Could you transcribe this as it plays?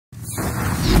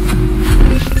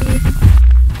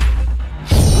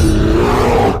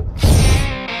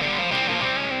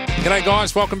G'day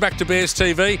guys, welcome back to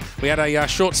BearsTV. We had a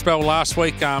short spell last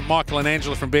week. Michael and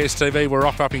Angela from BearsTV were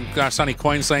off up in sunny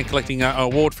Queensland collecting an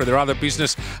award for their other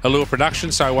business, Allure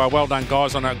Production. So well done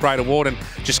guys on a great award, and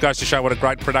just goes to show what a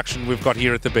great production we've got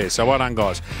here at the Bears. So well done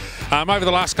guys. Over the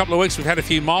last couple of weeks we've had a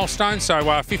few milestones.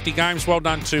 So 50 games, well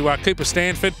done to Cooper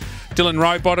Stanford, Dylan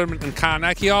Rowbottom and Carn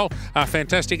Akiol.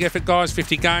 Fantastic effort guys,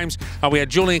 50 games. We had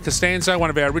Julian Costanzo, one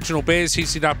of our original Bears.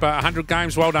 He's hit up 100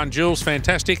 games. Well done Jules,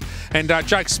 fantastic. And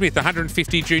Jake Smith,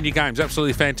 150 junior games,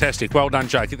 absolutely fantastic. Well done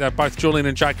Jake. Both Julian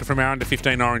and Jake are from our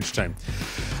under-15 Orange team.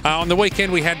 On the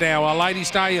weekend we had our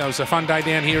Ladies' Day. It was a fun day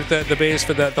down here at the Bears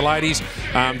for the ladies.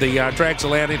 The Drags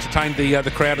Aloud entertained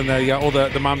the crowd, and all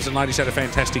the mums and ladies had a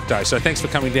fantastic day. So thanks for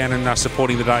coming down and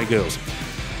supporting the day, girls.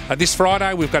 This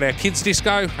Friday we've got our kids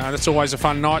disco. That's always a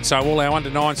fun night, so all our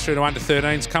under-9s through to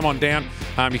under-13s, come on down.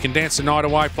 You can dance the night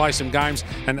away, play some games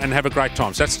and have a great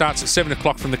time. So that starts at 7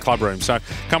 o'clock from the club room, so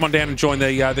come on down and join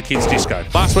the kids disco.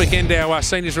 Last weekend our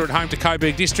seniors were at home to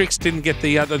Coburg Districts. Didn't get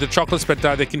the chocolates, but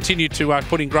they continued to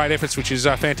put in great efforts, which is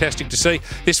fantastic to see.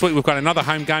 This week we've got another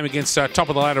home game against top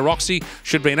of the ladder Roxy.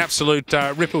 Should be an absolute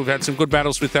ripper. We've had some good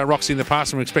battles with Roxy in the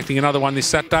past, and we're expecting another one this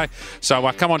Saturday.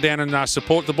 So come on down and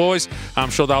support the boys. I'm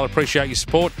sure they'll appreciate your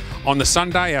support. On the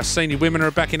Sunday, our senior women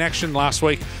are back in action. Last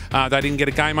week they didn't get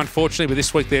a game, unfortunately, but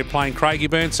this week they're playing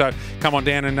Craigieburn. So come on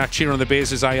down and cheer on the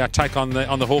Bears as they take on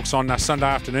the Hawks on Sunday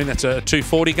afternoon. That's a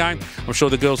 2:40 game. I'm sure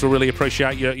the girls will really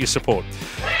appreciate your support.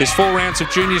 There's 4 rounds of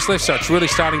juniors left, so it's really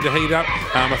starting to heat up.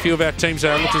 A few of our teams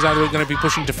look as though they're going to be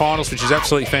pushing to finals, which is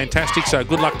absolutely fantastic. So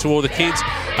good luck to all the kids.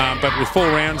 But with 4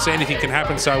 rounds, anything can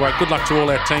happen. So good luck to all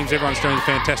our teams. Everyone's doing a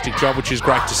fantastic job, which is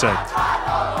great to see.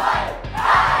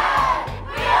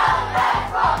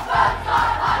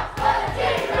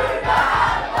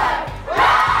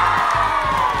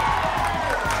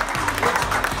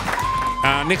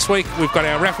 Next week we've got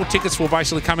our raffle tickets. We'll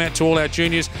basically come out to all our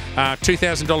juniors.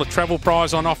 $2,000 travel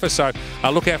prize on offer, so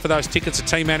look out for those tickets. The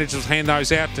team managers will hand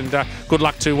those out, and good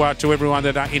luck to everyone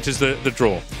that enters the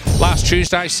draw. Last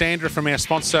Tuesday, Sandra from our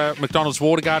sponsor McDonald's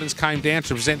Water Gardens came down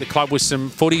to present the club with some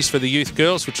footies for the youth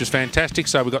girls, which is fantastic.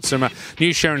 So we've got some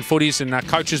new Sharon footies and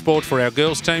coaches board for our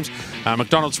girls teams.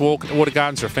 McDonald's Water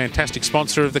Gardens are a fantastic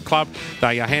sponsor of the club.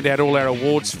 They hand out all our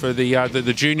awards for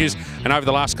the juniors, and over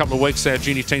the last couple of weeks our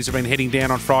junior teams have been heading down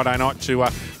on Friday night to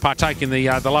partake in the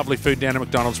lovely food down at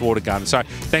McDonald's Water Garden. So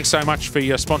thanks so much for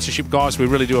your sponsorship guys. We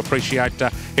really do appreciate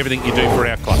everything you do for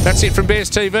our club. That's it from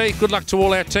BearsTV. Good luck to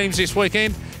all our teams this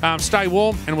weekend. Stay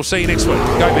warm, and we'll see you next week.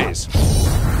 Go Bears.